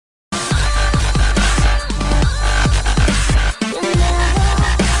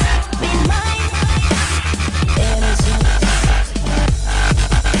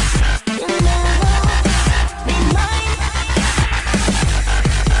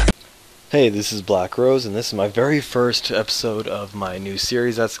Hey, this is Black Rose, and this is my very first episode of my new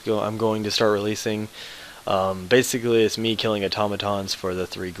series I'm going to start releasing. Basically, it's me killing automatons for the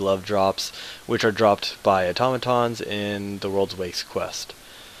 3 glove drops, which are dropped by automatons in the World's Wakes quest.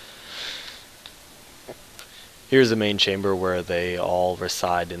 Here's the main chamber where they all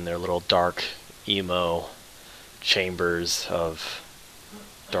reside in their little dark, emo chambers of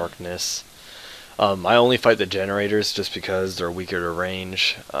darkness. I only fight the generators just because they're weaker to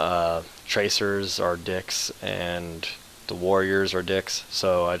range. Tracers are dicks and the warriors are dicks,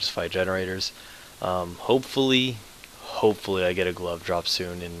 so I just fight generators. Hopefully I get a glove drop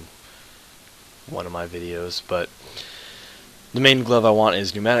soon in one of my videos, but the main glove I want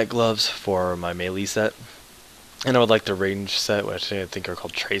is pneumatic gloves for my melee set. And I would like the range set, which I think are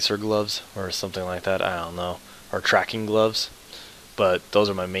called tracer gloves or something like that, I don't know, or tracking gloves. But those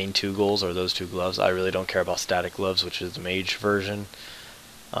are my main 2 goals, are those 2 gloves. I really don't care about static gloves, which is the mage version.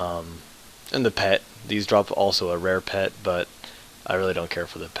 And the pet. These drop also a rare pet, but I really don't care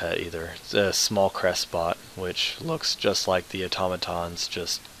for the pet either. It's a small crest spot, which looks just like the automatons,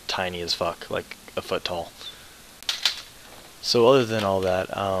 just tiny as fuck, like a foot tall. So other than all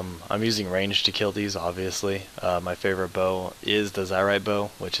that, I'm using range to kill these, obviously. My favorite bow is the ZRite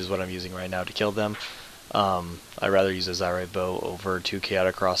bow, which is what I'm using right now to kill them. I'd rather use a ZRite bow over 2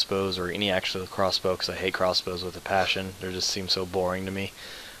 chaotic crossbows or any actual crossbow, because I hate crossbows with a passion. They just seem so boring to me.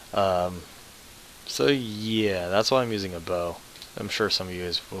 So yeah, that's why I'm using a bow. I'm sure some of you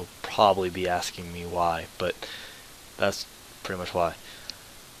guys will probably be asking me why, but that's pretty much why.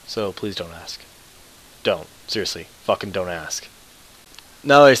 So please don't ask. Don't. Seriously, fucking don't ask.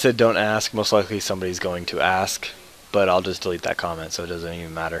 Now that I said don't ask, most likely somebody's going to ask, but I'll just delete that comment so it doesn't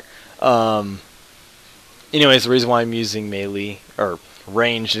even matter. Anyways, the reason why I'm using melee, or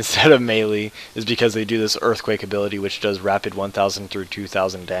ranged instead of melee, is because they do this earthquake ability which does rapid 1000 through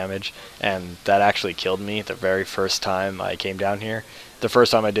 2000 damage, and that actually killed me the very first time I came down here. The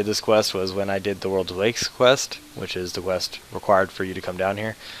first time I did this quest was when I did the World's Wakes quest, which is the quest required for you to come down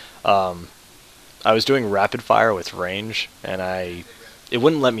here. I was doing rapid fire with range, and it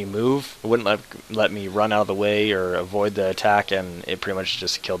wouldn't let me move, it wouldn't let me run out of the way or avoid the attack, and it pretty much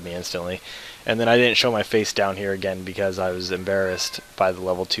just killed me instantly. And then I didn't show my face down here again because I was embarrassed by the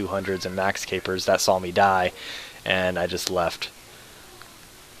level 200s and max capers that saw me die, and I just left.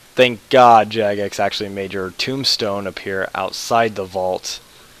 Thank God Jagex actually made your tombstone appear outside the vault,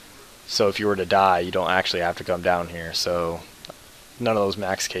 so if you were to die, you don't actually have to come down here, so none of those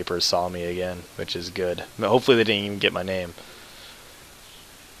max capers saw me again, which is good. Hopefully they didn't even get my name.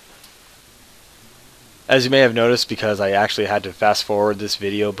 As you may have noticed, because I actually had to fast forward this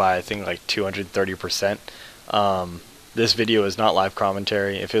video by I think like 230%, this video is not live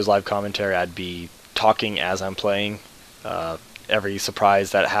commentary. If it was live commentary, I'd be talking as I'm playing. Every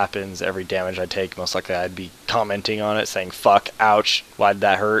surprise that happens, every damage I take, most likely I'd be commenting on it, saying fuck, ouch, why'd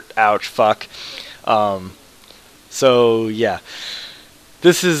that hurt, ouch, fuck. So yeah,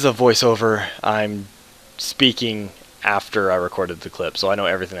 this is a voiceover. I'm speaking after I recorded the clip, so I know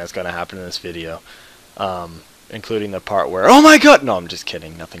everything that's going to happen in this video. Including the part where, oh my god, no, I'm just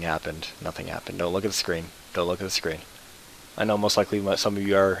kidding, nothing happened, don't look at the screen, I know most likely some of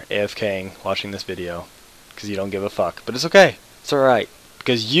you are AFKing watching this video, because you don't give a fuck, but it's okay, it's alright,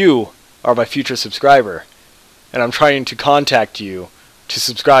 because you are my future subscriber, and I'm trying to contact you to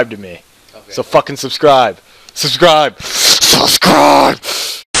subscribe to me, okay. So fucking subscribe, subscribe!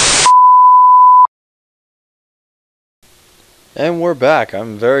 And we're back.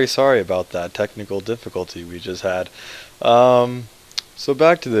 I'm very sorry about that technical difficulty we just had. So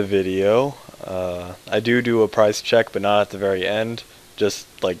back to the video. I do a price check, but not at the very end. Just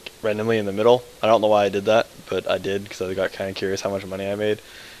like randomly in the middle. I don't know why I did that, but I did because I got kind of curious how much money I made.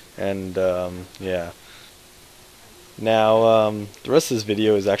 And yeah. Now the rest of this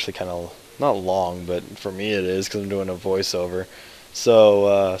video is actually kind of not long, but for me it is because I'm doing a voiceover.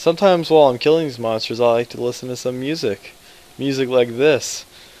 So sometimes while I'm killing these monsters, I like to listen to some music. Music like this.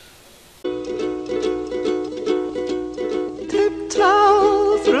 Tiptoe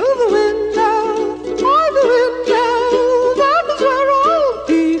through the window, by the window, that is where I'll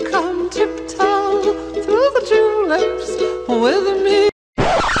be. Come tiptoe through the tulips with me.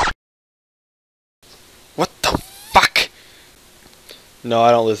 What the fuck? No,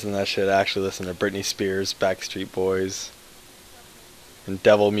 I don't listen to that shit. I actually listen to Britney Spears, Backstreet Boys, and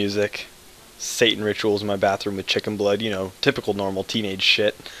devil music. Satan rituals in my bathroom with chicken blood, you know, typical normal teenage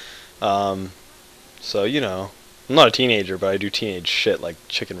shit. So, you know, I'm not a teenager, but I do teenage shit like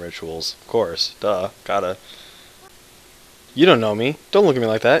chicken rituals. Of course, duh, gotta. You don't know me. Don't look at me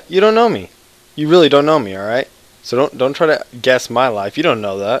like that. You don't know me. You really don't know me, alright? So don't try to guess my life. You don't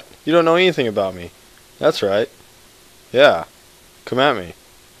know that. You don't know anything about me. That's right. Yeah. Come at me.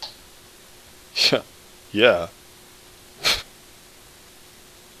 Yeah. Yeah.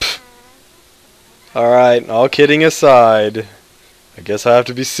 Alright, all kidding aside, I guess I have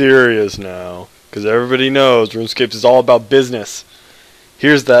to be serious now. Because everybody knows RuneScape is all about business.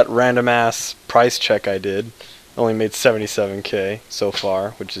 Here's that random ass price check I did. Only made 77k so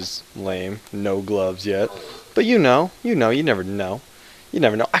far, which is lame. No gloves yet. But you never know. You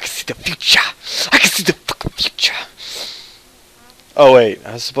never know. I can see the future. I can see the fucking future. Oh wait,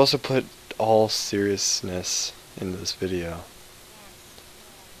 I was supposed to put all seriousness into this video.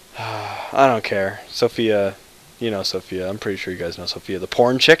 I don't care. Sophia, you know Sophia. I'm pretty sure you guys know Sophia, the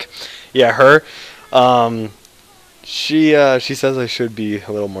porn chick. Yeah, her. She says I should be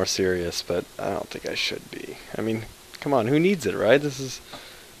a little more serious, but I don't think I should be. I mean, come on, who needs it, right? This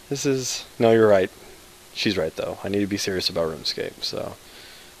is. No, you're right. She's right though. I need to be serious about RuneScape. So,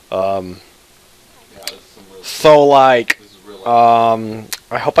 so like,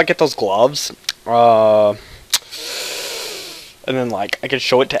 I hope I get those gloves. And then like I could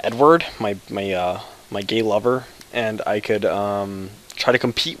show it to Edward, my gay lover, and I could try to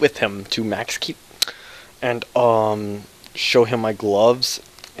compete with him to max keep, and show him my gloves,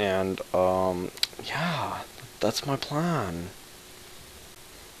 and yeah, that's my plan.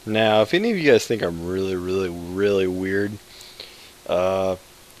 Now, if any of you guys think I'm really weird, I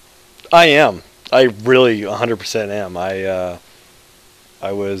am. I really 100% am.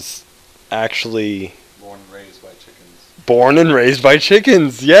 I was actually born and raised by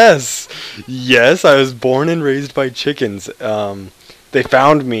chickens. Yes, yes, I was born and raised by chickens. They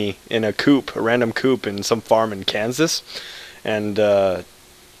found me in a coop, a random coop in some farm in Kansas, and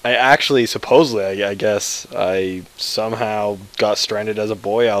I actually, supposedly, I guess, I somehow got stranded as a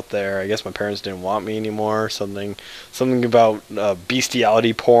boy out there. I guess my parents didn't want me anymore. Something about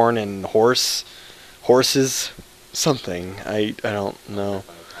bestiality porn and horses, something. I don't know.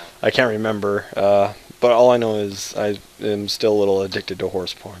 I can't remember. But all I know is I am still a little addicted to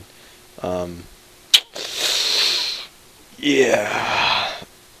horse porn. Yeah.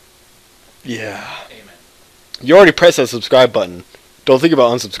 Yeah. Amen. You already pressed that subscribe button. Don't think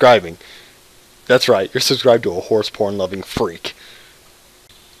about unsubscribing. That's right, you're subscribed to a horse porn loving freak.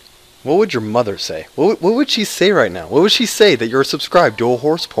 What would your mother say? What would she say right now? What would she say that you're subscribed to a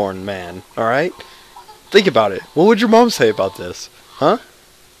horse porn man? Alright? Think about it. What would your mom say about this? Huh?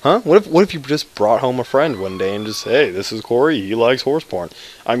 Huh? What if you just brought home a friend one day and just, hey, this is Corey, he likes horse porn.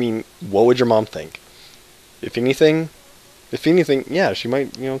 I mean, what would your mom think? If anything, yeah, she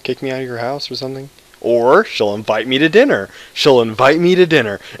might, kick me out of your house or something. Or she'll invite me to dinner. And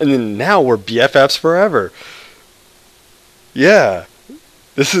then now we're BFFs forever. Yeah.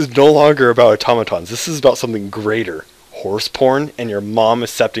 This is no longer about automatons. This is about something greater. Horse porn and your mom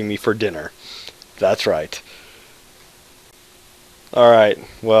accepting me for dinner. That's right. Alright,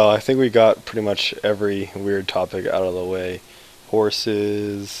 well, I think we got pretty much every weird topic out of the way.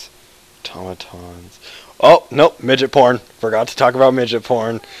 Horses, automatons. Oh, nope, midget porn. Forgot to talk about midget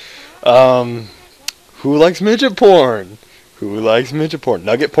porn. Who likes midget porn?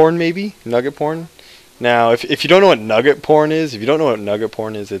 Nugget porn, maybe? Nugget porn? Now, if you don't know what nugget porn is,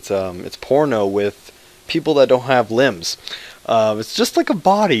 it's porno with people that don't have limbs. It's just like a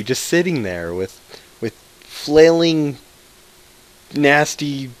body just sitting there with flailing,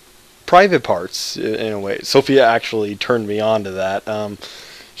 nasty private parts in a way. Sophia actually turned me on to that.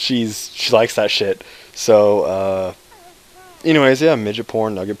 She likes that shit. So, anyways, yeah, midget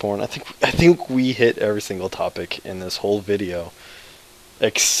porn, nugget porn. I think we hit every single topic in this whole video,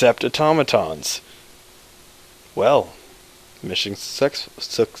 except automatons. Well, mission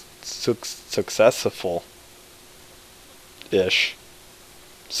successful. Ish.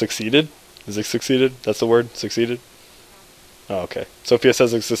 Succeeded? Is it succeeded? That's the word? Succeeded? Oh, okay. Sophia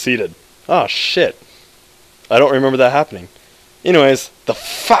says it succeeded. Oh, shit. I don't remember that happening. Anyways, the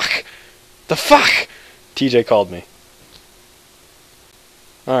fuck? TJ called me.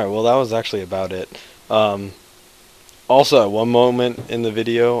 Alright, well, that was actually about it. Also, at one moment in the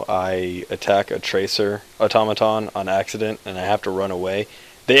video, I attack a tracer automaton on accident, and I have to run away.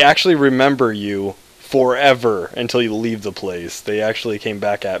 They actually remember you forever until you leave the place. They actually came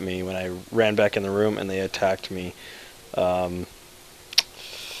back at me when I ran back in the room, and they attacked me.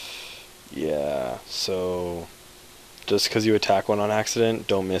 Yeah, so just because you attack one on accident,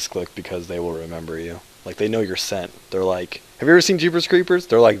 don't misclick because they will remember you. Like, they know you're sent. They're like, have you ever seen Jeepers Creepers?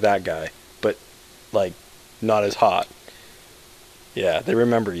 They're like that guy, but like not as hot. Yeah, they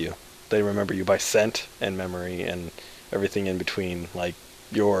remember you. They remember you by scent and memory and everything in between, like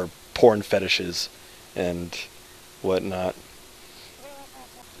your porn fetishes and whatnot.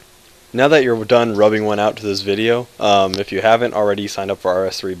 Now that you're done rubbing one out to this video, if you haven't already signed up for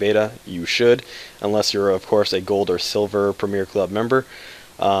RS3 Beta, you should, unless you're, of course, a Gold or Silver Premier Club member.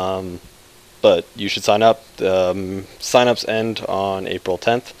 But you should sign up. Sign-ups end on April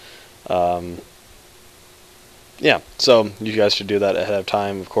 10th. Yeah, so you guys should do that ahead of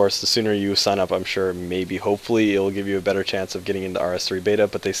time. Of course, the sooner you sign up, I'm sure, maybe, hopefully, it will give you a better chance of getting into RS3 Beta,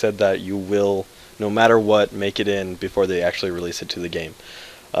 but they said that you will, no matter what, make it in before they actually release it to the game.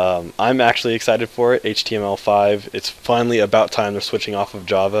 I'm actually excited for it. HTML5, it's finally about time they're switching off of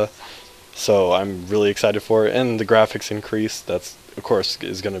Java, so I'm really excited for it. And the graphics increase, that's, of course,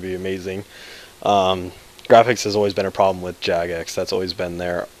 is going to be amazing. Graphics has always been a problem with Jagex. That's always been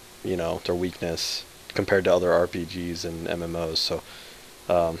their, their weakness compared to other RPGs and MMOs. So,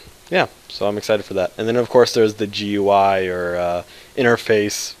 yeah, so I'm excited for that. And then, of course, there's the GUI or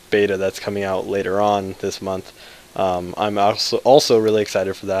interface beta that's coming out later on this month. I'm also really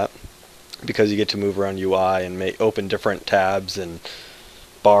excited for that because you get to move around UI and open different tabs and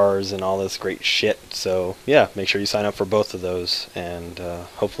bars and all this great shit. So yeah, make sure you sign up for both of those, and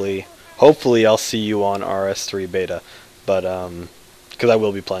hopefully I'll see you on RS3 Beta. But because I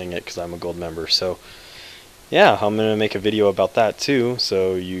will be playing it because I'm a gold member. So yeah, I'm gonna make a video about that too,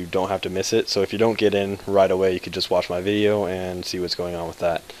 so you don't have to miss it. So if you don't get in right away, you could just watch my video and see what's going on with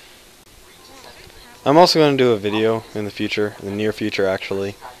that. I'm also going to do a video in the near future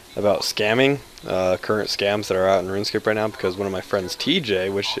actually, about scamming, current scams that are out in RuneScape right now, because one of my friends,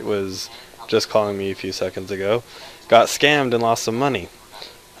 TJ, which was just calling me a few seconds ago, got scammed and lost some money.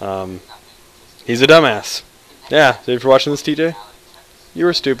 He's a dumbass. Yeah, so if you're watching this, TJ, you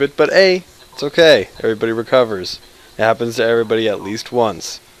were stupid, but hey, it's okay. Everybody recovers. It happens to everybody at least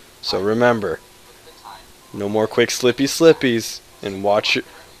once. So remember, no more quick slippies, and watch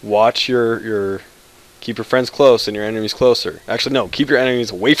your keep your friends close and your enemies closer. Actually, no, keep your enemies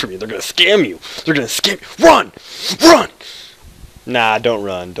away from you. They're gonna scam you. They're gonna scam you. Run! Run! Nah, don't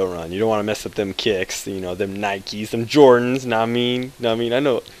run. You don't want to mess up them kicks. Them Nikes, them Jordans. Nah, I mean, I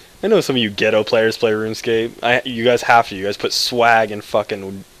know some of you ghetto players play RuneScape. You guys have to. You guys put swag and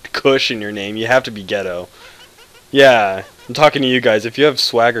fucking kush in your name. You have to be ghetto. Yeah, I'm talking to you guys. If you have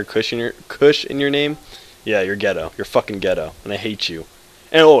swag or kush in your name, yeah, you're ghetto. You're fucking ghetto, and I hate you.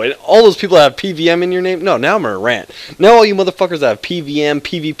 And all those people that have PVM in your name? No, now I'm gonna rant. Now all you motherfuckers that have PVM,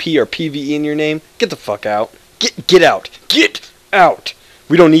 PvP, or PvE in your name, get the fuck out. Get out. Get out.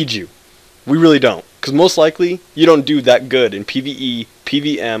 We don't need you. We really don't. Because most likely, you don't do that good in PvE,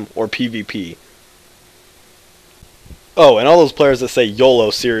 PVM, or PvP. Oh, and all those players that say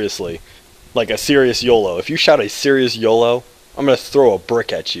YOLO seriously. Like a serious YOLO. If you shout a serious YOLO, I'm gonna throw a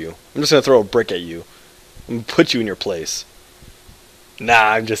brick at you. I'm just gonna throw a brick at you. I'm gonna put you in your place.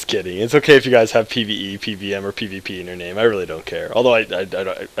 Nah, I'm just kidding. It's okay if you guys have PvE, PVM, or PvP in your name. I really don't care. Although I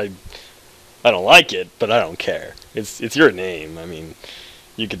don't like it, but I don't care. It's your name. I mean,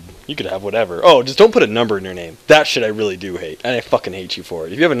 you could have whatever. Oh, just don't put a number in your name. That shit I really do hate, and I fucking hate you for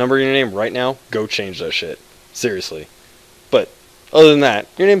it. If you have a number in your name right now, go change that shit. Seriously. But other than that,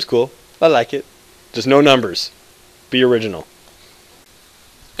 your name's cool. I like it. Just no numbers. Be original.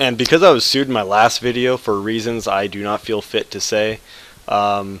 And because I was sued in my last video for reasons I do not feel fit to say,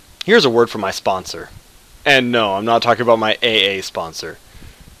 here's a word from my sponsor. And no, I'm not talking about my AA sponsor.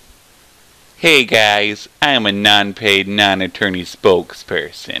 Hey guys, I am a non-paid, non-attorney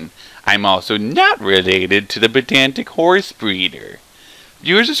spokesperson. I'm also not related to the pedantic horse breeder.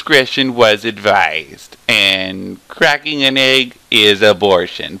 Viewer's discretion was advised, and cracking an egg is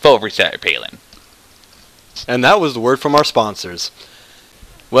abortion. Vote for Sarah Palin. And that was the word from our sponsors.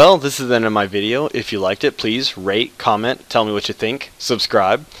 Well, this is the end of my video. If you liked it, please rate, comment, tell me what you think,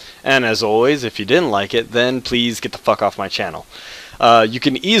 subscribe, and as always, if you didn't like it, then please get the fuck off my channel. You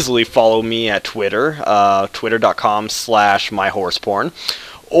can easily follow me at Twitter, twitter.com/myhorseporn,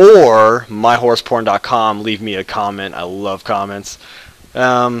 or myhorseporn.com. Leave me a comment. I love comments.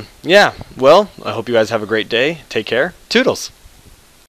 Yeah, well, I hope you guys have a great day. Take care. Toodles.